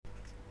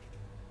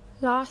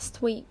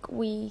Last week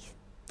we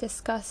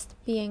discussed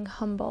being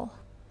humble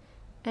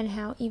and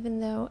how even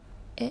though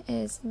it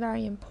is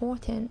very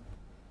important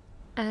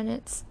and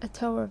it's a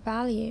Torah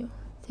value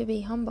to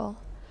be humble,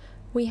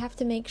 we have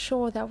to make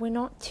sure that we're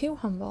not too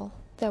humble,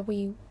 that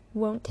we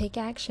won't take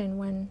action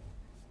when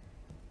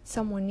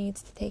someone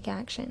needs to take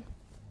action.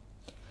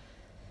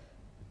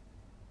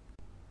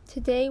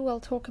 Today we'll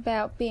talk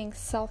about being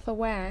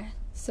self-aware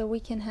so we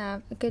can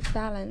have a good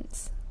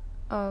balance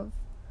of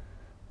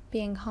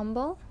being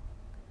humble,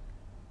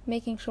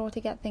 making sure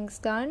to get things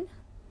done,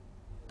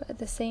 but at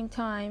the same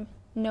time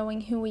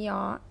knowing who we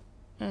are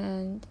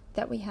and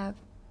that we have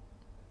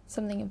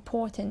something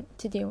important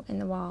to do in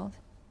the world.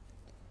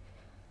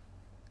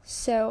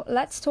 So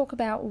let's talk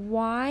about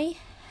why,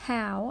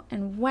 how,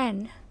 and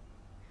when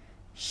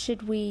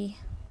should we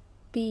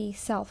be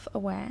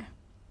self-aware.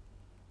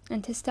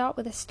 And to start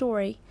with a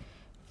story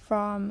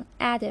from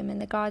Adam in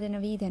the Garden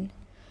of Eden.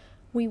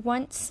 We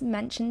once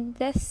mentioned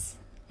this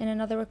in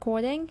another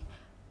recording,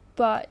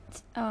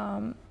 but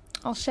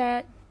I'll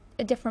share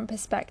a different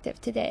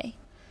perspective today.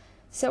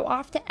 So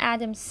after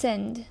Adam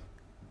sinned,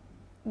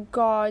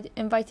 God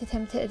invited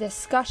him to a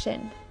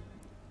discussion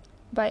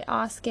by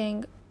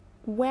asking,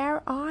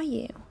 "Where are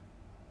you?"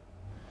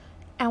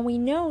 And we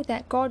know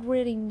that God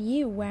really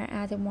knew where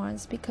Adam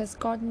was because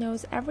God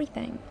knows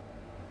everything.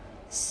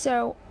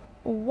 So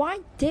why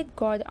did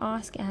God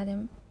ask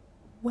Adam,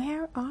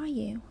 "Where are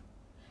you?"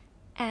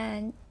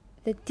 And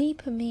the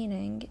deeper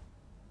meaning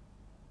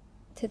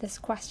to this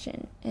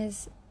question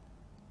is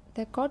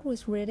that God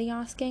was really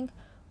asking,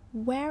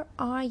 where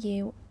are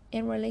you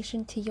in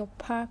relation to your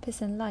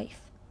purpose in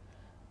life?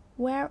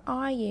 Where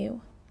are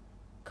you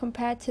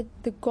compared to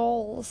the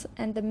goals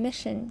and the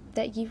mission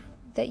that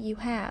you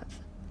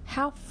have?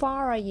 How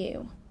far are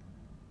you?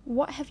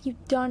 What have you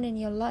done in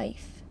your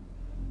life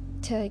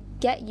to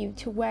get you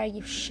to where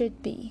you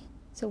should be?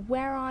 So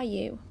where are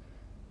you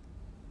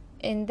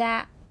in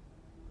that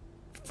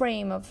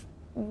frame of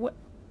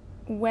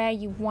where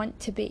you want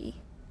to be?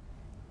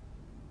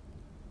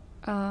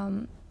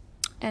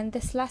 And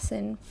this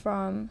lesson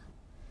from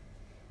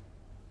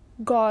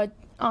God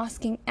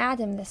asking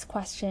Adam this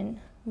question,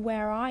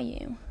 where are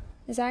you,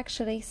 is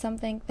actually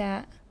something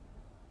that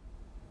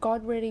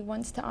God really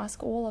wants to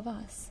ask all of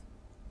us,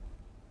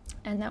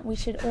 and that we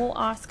should all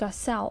ask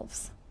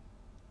ourselves,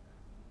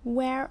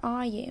 where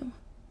are you?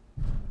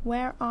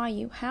 Where are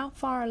you? How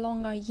far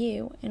along are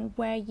you in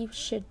where you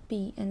should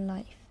be in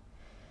life?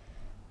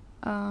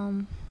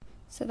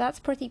 So that's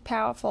pretty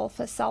powerful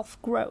for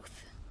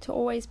self-growth, to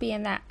always be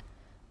in that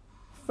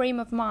frame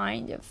of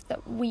mind of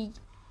that we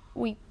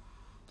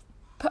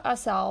put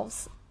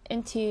ourselves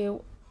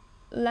into,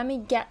 let me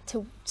get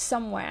to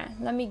somewhere,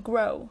 let me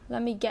grow,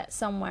 let me get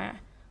somewhere.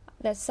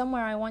 There's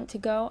somewhere I want to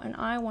go, and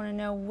I want to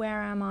know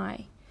where am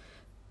I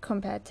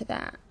compared to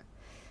that.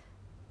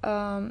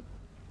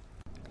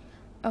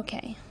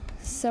 Okay,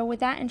 so with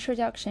that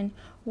introduction,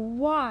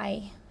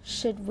 why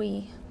should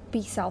we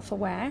be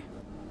self-aware?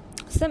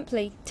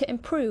 Simply to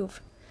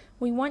improve.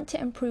 We want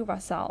to improve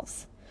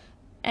ourselves.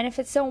 And if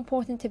it's so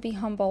important to be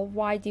humble,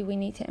 why do we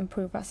need to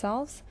improve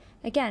ourselves?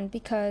 Again,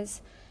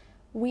 because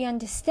we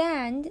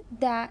understand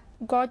that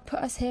God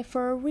put us here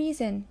for a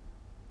reason.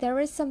 There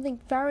is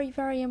something very,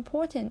 very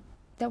important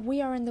that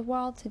we are in the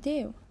world to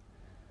do.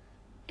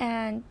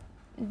 And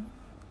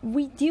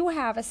we do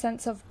have a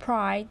sense of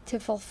pride to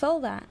fulfill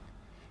that.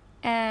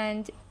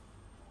 And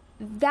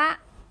that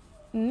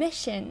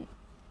mission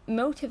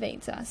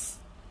motivates us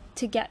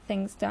to get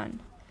things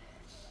done.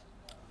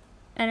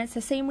 And it's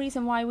the same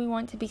reason why we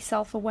want to be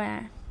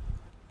self-aware.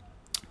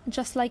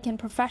 Just like in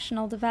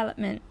professional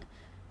development,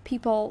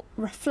 people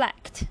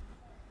reflect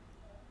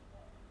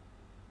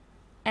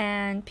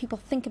and people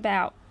think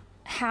about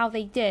how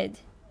they did.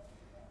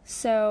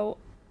 So,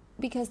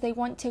 because they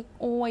want to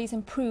always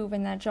improve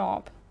in their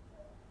job.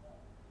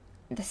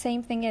 The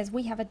same thing is,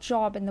 we have a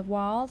job in the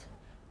world.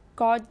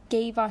 God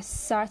gave us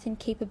certain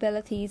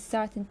capabilities,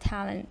 certain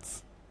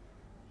talents,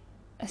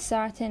 a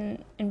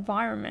certain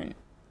environment,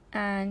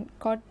 and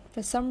God,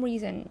 for some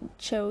reason,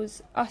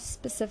 chose us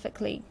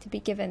specifically to be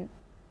given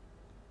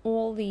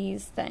all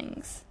these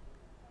things.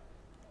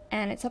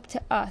 And it's up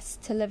to us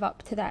to live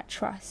up to that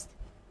trust.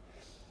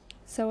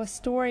 So a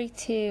story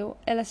to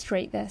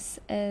illustrate this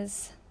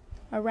is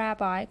a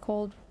rabbi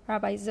called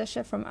Rabbi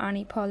Zusha from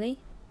Ani Poli.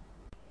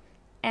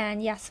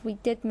 And yes, we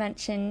did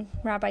mention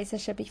Rabbi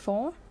Zusha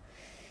before.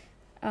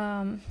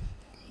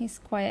 He's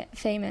quite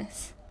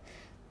famous.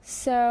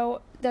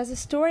 So there's a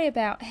story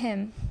about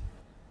him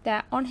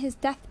that on his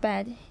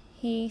deathbed,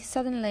 he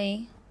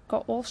suddenly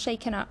got all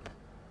shaken up.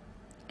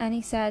 And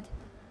he said,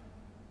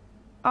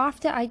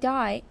 "After I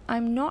die,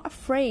 I'm not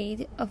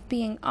afraid of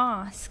being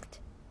asked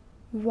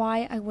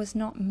why I was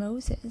not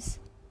Moses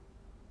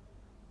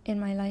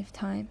in my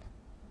lifetime."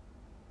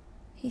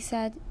 He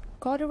said,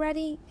 God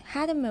already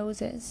had a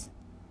Moses.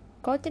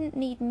 God didn't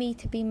need me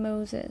to be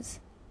Moses.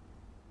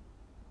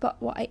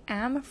 But what I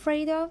am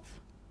afraid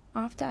of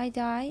after I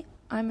die,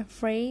 I'm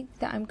afraid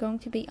that I'm going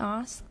to be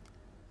asked,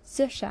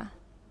 Zusha,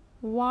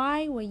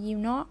 why were you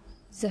not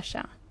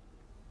Zusha?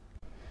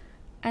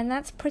 And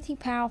that's pretty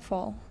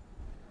powerful.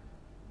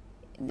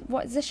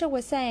 What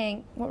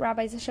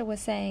Rabbi Zisha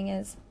was saying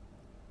is,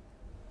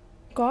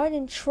 God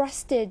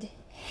entrusted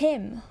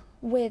him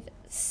with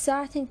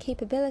certain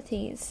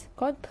capabilities.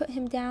 God put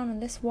him down in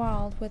this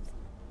world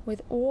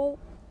with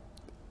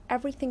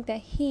everything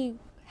that he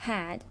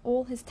had,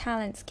 all his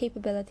talents,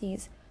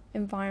 capabilities,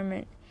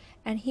 environment,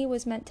 and he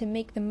was meant to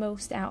make the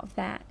most out of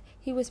that.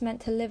 He was meant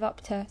to live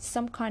up to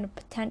some kind of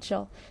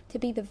potential, to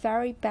be the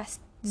very best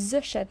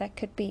Zusha that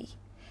could be.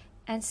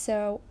 And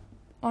so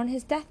on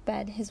his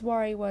deathbed, his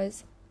worry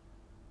was,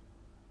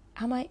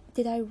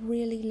 did I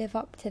really live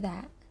up to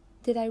that?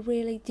 Did I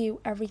really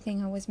do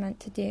everything I was meant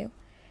to do?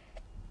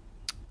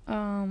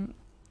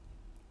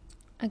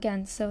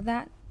 Again, so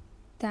that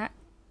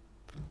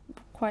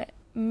quite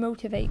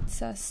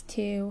motivates us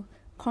to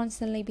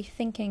constantly be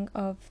thinking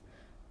of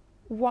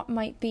what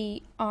might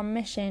be our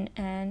mission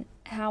and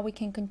how we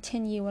can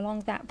continue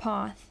along that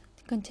path,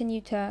 to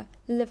continue to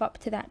live up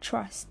to that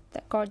trust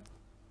that God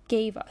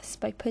gave us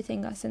by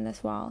putting us in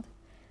this world.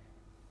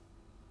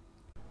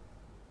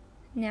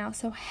 Now,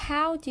 so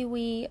how do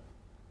we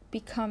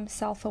become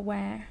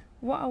self-aware?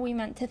 What are we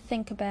meant to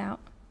think about,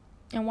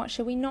 and what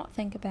should we not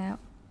think about?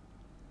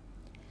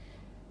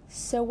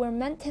 So we're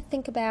meant to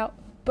think about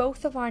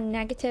both of our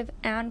negative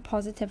and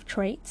positive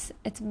traits.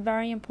 It's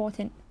very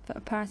important for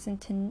a person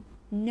to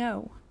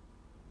know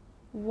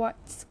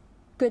what's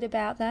good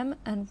about them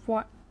and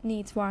what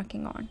needs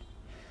working on.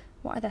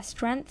 What are their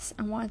strengths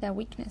and what are their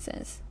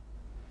weaknesses?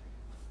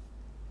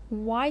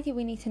 Why do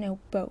we need to know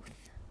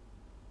both?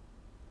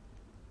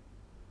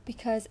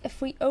 Because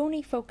if we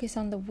only focus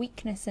on the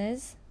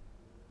weaknesses,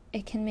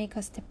 it can make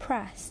us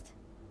depressed,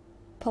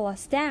 pull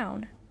us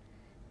down,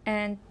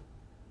 and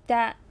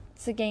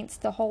that's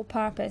against the whole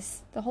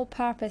purpose. The whole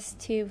purpose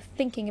to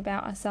thinking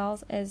about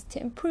ourselves is to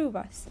improve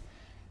us.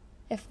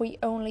 If we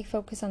only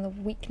focus on the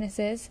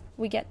weaknesses,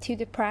 we get too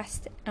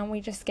depressed and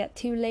we just get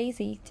too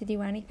lazy to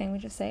do anything. We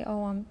just say,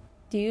 oh, I'm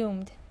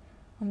doomed.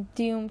 I'm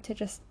doomed to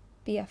just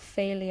be a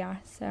failure,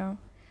 so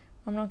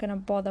I'm not going to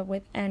bother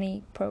with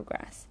any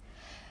progress.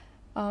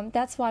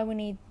 That's why we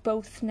need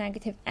both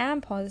negative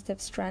and positive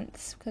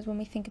strengths, because when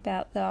we think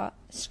about the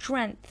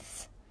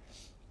strengths,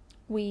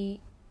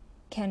 we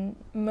can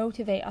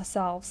motivate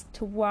ourselves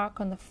to work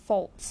on the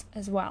faults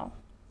as well.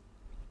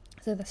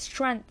 So the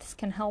strengths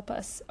can help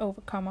us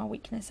overcome our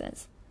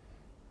weaknesses.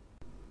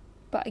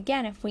 But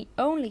again, if we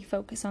only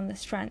focus on the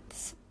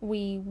strengths,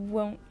 we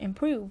won't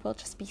improve. We'll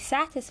just be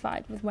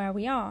satisfied with where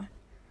we are.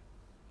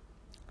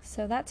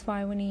 So that's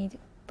why we need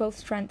both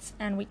strengths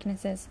and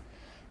weaknesses.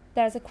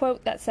 There's a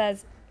quote that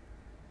says,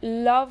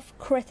 love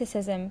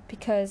criticism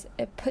because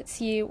it puts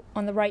you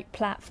on the right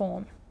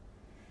platform.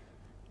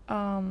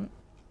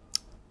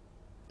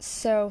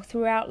 So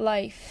throughout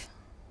life,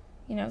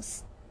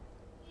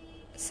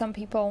 some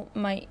people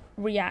might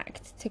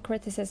react to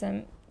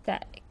criticism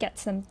that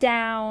gets them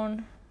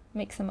down,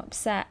 makes them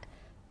upset,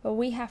 but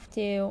we have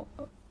to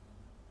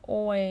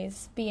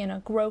always be in a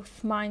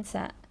growth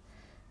mindset,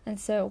 and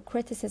so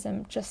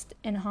criticism just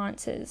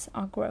enhances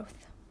our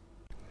growth.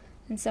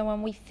 And so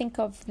when we think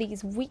of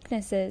these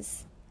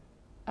weaknesses,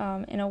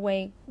 in a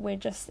way, we're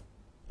just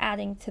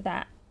adding to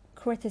that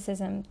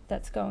criticism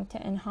that's going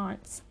to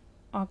enhance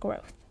our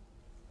growth.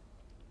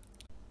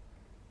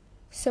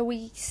 So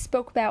we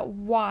spoke about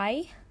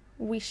why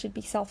we should be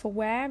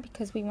self-aware,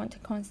 because we want to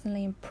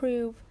constantly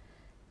improve,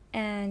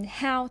 and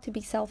how to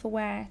be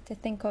self-aware, to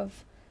think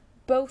of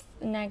both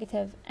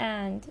negative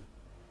and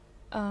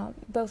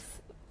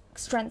both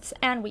strengths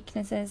and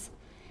weaknesses,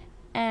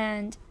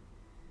 and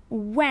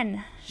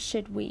when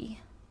should we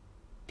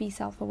be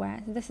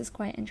self-aware. This is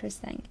quite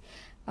interesting.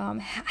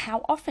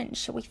 How often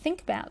should we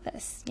think about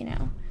this,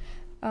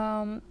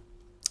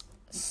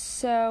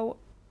 So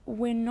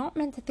we're not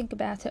meant to think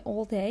about it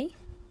all day,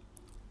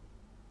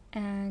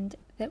 and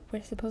that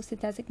we're supposed to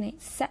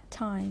designate set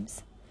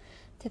times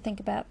to think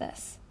about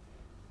this.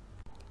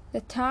 The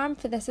term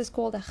for this is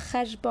called a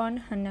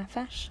cheshbon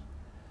hanefesh,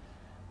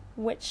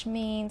 which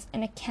means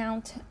an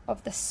account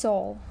of the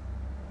soul,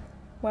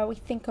 where we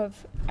think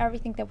of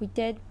everything that we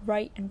did,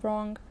 right and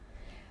wrong,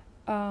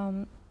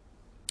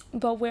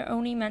 but we're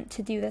only meant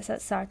to do this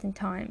at certain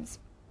times.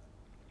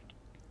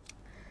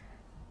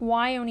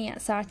 Why only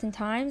at certain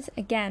times?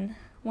 Again,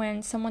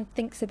 when someone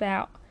thinks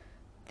about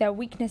their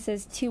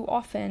weaknesses too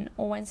often,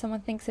 or when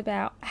someone thinks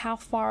about how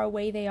far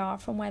away they are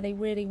from where they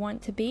really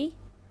want to be,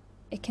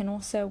 it can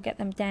also get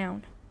them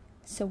down.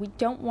 So we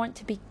don't want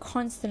to be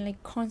constantly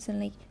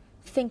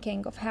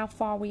thinking of how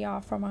far we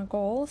are from our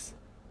goals.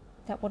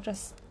 That will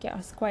just get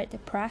us quite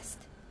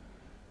depressed.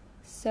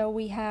 So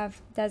we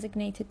have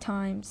designated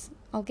times.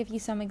 I'll give you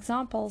some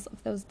examples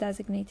of those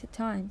designated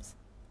times.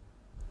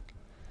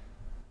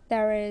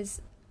 There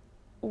is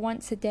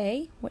once a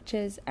day, which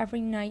is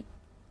every night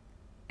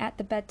at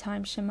the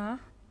bedtime Shema,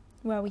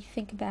 where we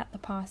think about the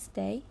past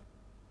day.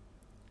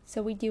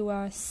 So we do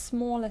a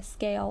smaller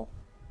scale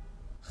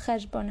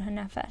cheshbon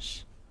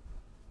hanefesh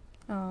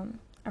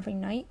every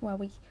night, where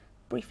we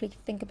briefly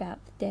think about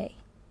the day.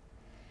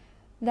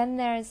 Then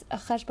there's a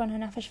Cheshbon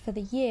HaNefesh for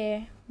the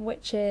year,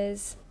 which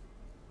is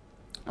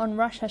on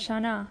Rosh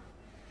Hashanah.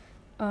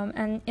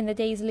 And in the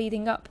days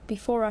leading up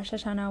before Rosh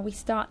Hashanah, we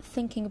start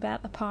thinking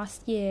about the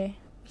past year.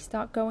 We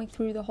start going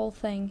through the whole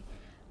thing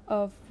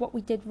of what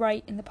we did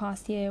right in the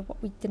past year,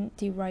 what we didn't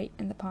do right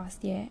in the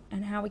past year,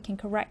 and how we can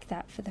correct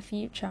that for the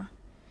future.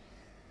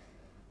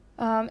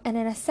 And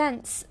in a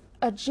sense,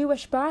 a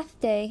Jewish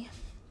birthday,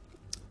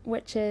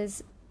 which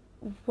is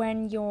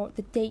when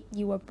the date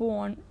you were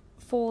born,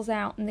 falls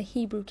out in the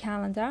Hebrew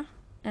calendar,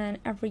 and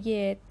every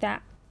year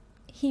that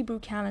Hebrew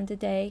calendar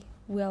day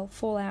will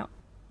fall out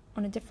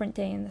on a different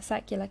day in the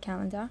secular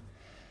calendar.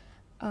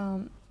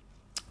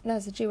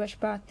 There's a Jewish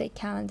birthday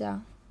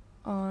calendar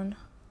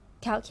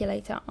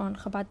calculator on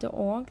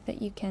Chabad.org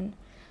that you can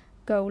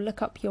go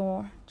look up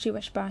your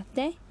Jewish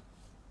birthday.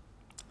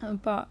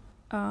 But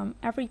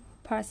every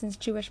person's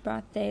Jewish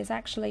birthday is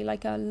actually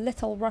like a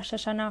little Rosh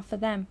Hashanah for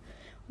them,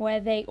 where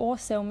they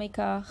also make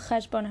a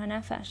Cheshbon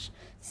HaNefesh.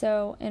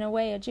 So in a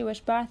way, a Jewish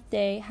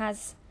birthday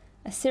has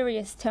a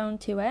serious tone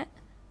to it.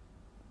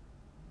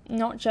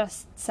 Not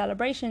just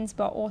celebrations,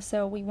 but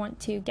also we want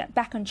to get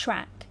back on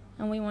track,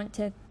 and we want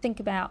to think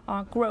about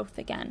our growth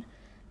again,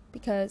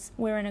 because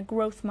we're in a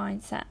growth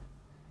mindset,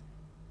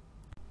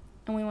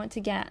 and we want to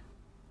get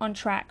on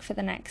track for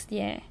the next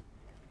year.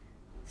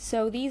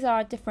 So these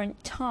are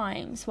different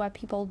times where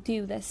people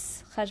do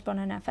this Cheshbon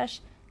HaNefesh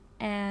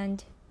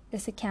and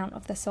this account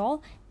of the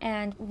soul,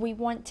 and we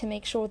want to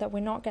make sure that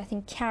we're not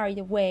getting carried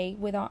away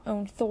with our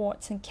own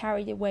thoughts and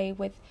carried away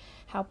with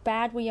how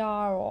bad we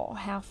are or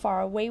how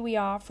far away we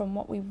are from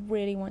what we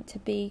really want to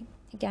be,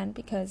 again,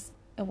 because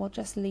it will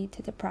just lead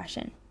to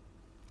depression.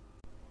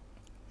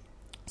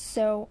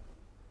 So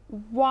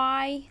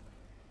why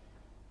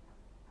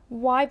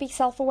be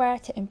self-aware?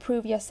 To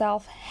improve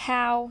yourself,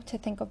 how to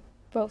think of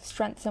both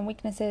strengths and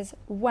weaknesses,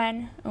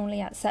 when, only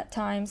at set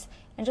times,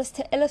 and just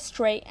to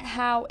illustrate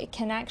how it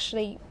can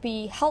actually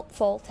be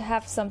helpful to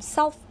have some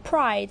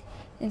self-pride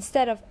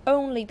instead of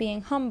only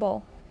being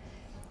humble.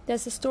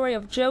 There's a story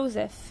of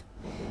Joseph.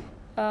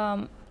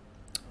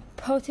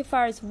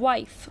 Potiphar's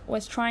wife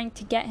was trying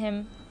to get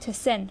him to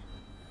sin,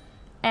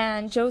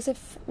 and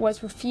Joseph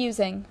was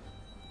refusing.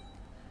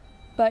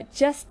 But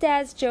just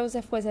as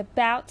Joseph was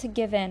about to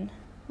give in,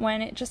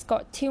 when it just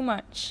got too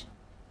much,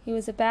 he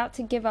was about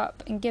to give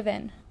up and give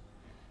in.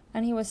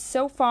 And he was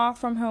so far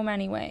from home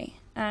anyway,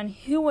 and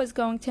who was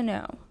going to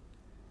know?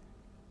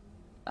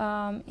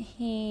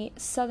 He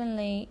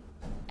suddenly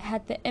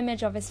had the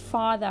image of his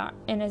father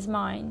in his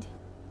mind.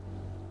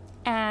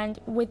 And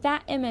with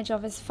that image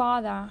of his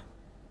father,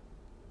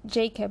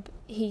 Jacob,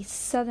 he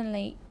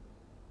suddenly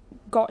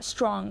got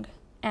strong,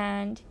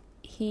 and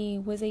he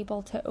was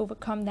able to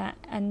overcome that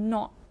and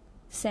not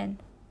sin.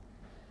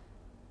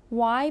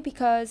 Why?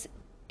 Because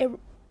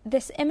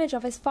this image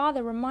of his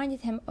father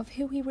reminded him of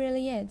who he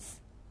really is.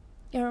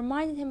 It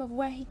reminded him of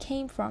where he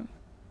came from.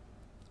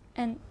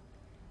 And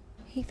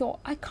he thought,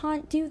 I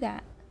can't do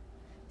that.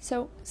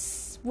 So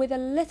with a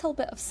little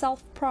bit of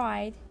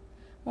self-pride,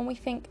 when we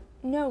think,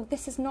 no,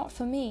 this is not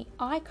for me,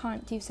 I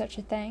can't do such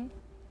a thing,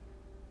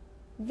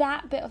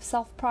 that bit of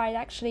self-pride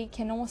actually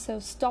can also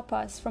stop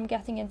us from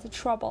getting into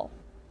trouble.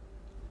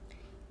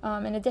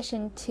 In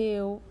addition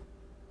to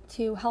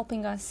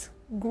helping us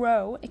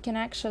grow, it can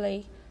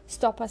actually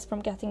stop us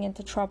from getting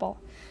into trouble.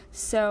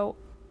 So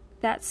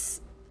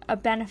that's a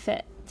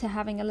benefit to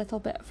having a little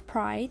bit of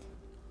pride.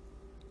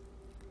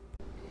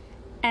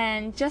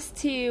 And just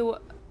to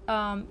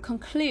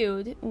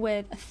conclude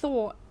with a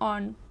thought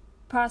on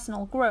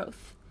personal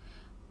growth,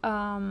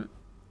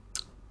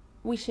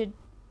 we should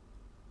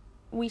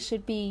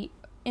be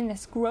in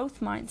this growth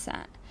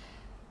mindset.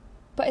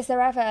 But is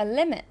there ever a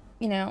limit?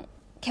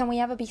 Can we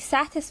ever be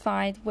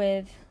satisfied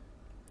with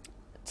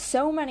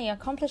so many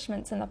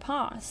accomplishments in the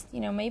past?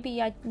 Maybe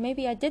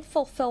I did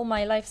fulfill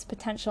my life's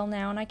potential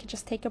now, and I could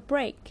just take a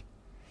break.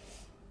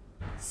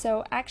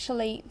 So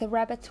actually, the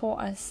Rebbe taught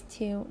us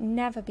to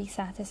never be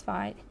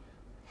satisfied.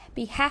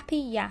 Be happy,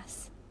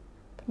 yes,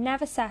 but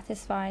never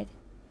satisfied.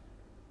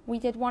 We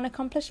did one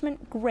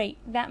accomplishment, great.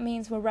 That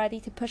means we're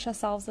ready to push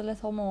ourselves a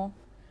little more,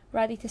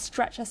 ready to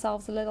stretch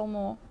ourselves a little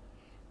more.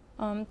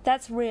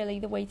 That's really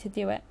the way to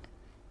do it.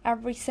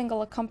 Every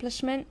single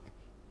accomplishment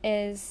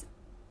is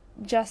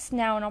just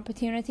now an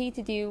opportunity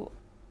to do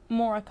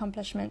more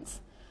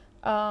accomplishments.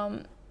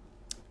 And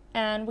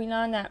we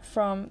learn that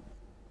from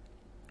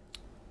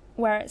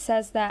where it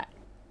says that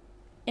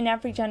in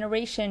every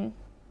generation,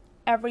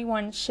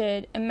 everyone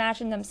should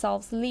imagine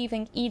themselves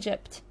leaving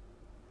Egypt.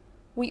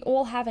 We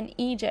all have an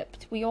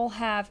Egypt. We all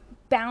have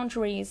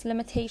boundaries,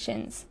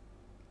 limitations.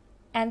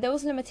 And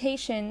those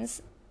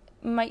limitations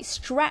might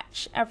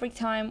stretch every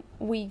time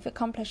we've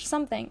accomplished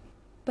something.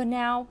 But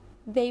now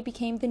they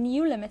became the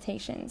new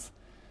limitations.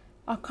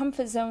 Our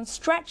comfort zone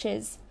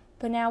stretches,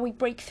 but now we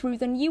break through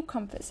the new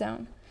comfort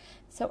zone.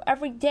 So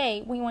every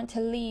day we want to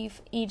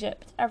leave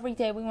Egypt. Every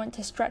day we want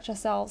to stretch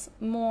ourselves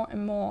more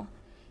and more.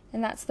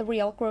 And that's the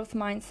real growth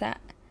mindset.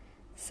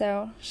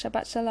 So,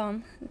 Shabbat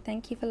Shalom.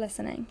 Thank you for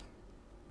listening.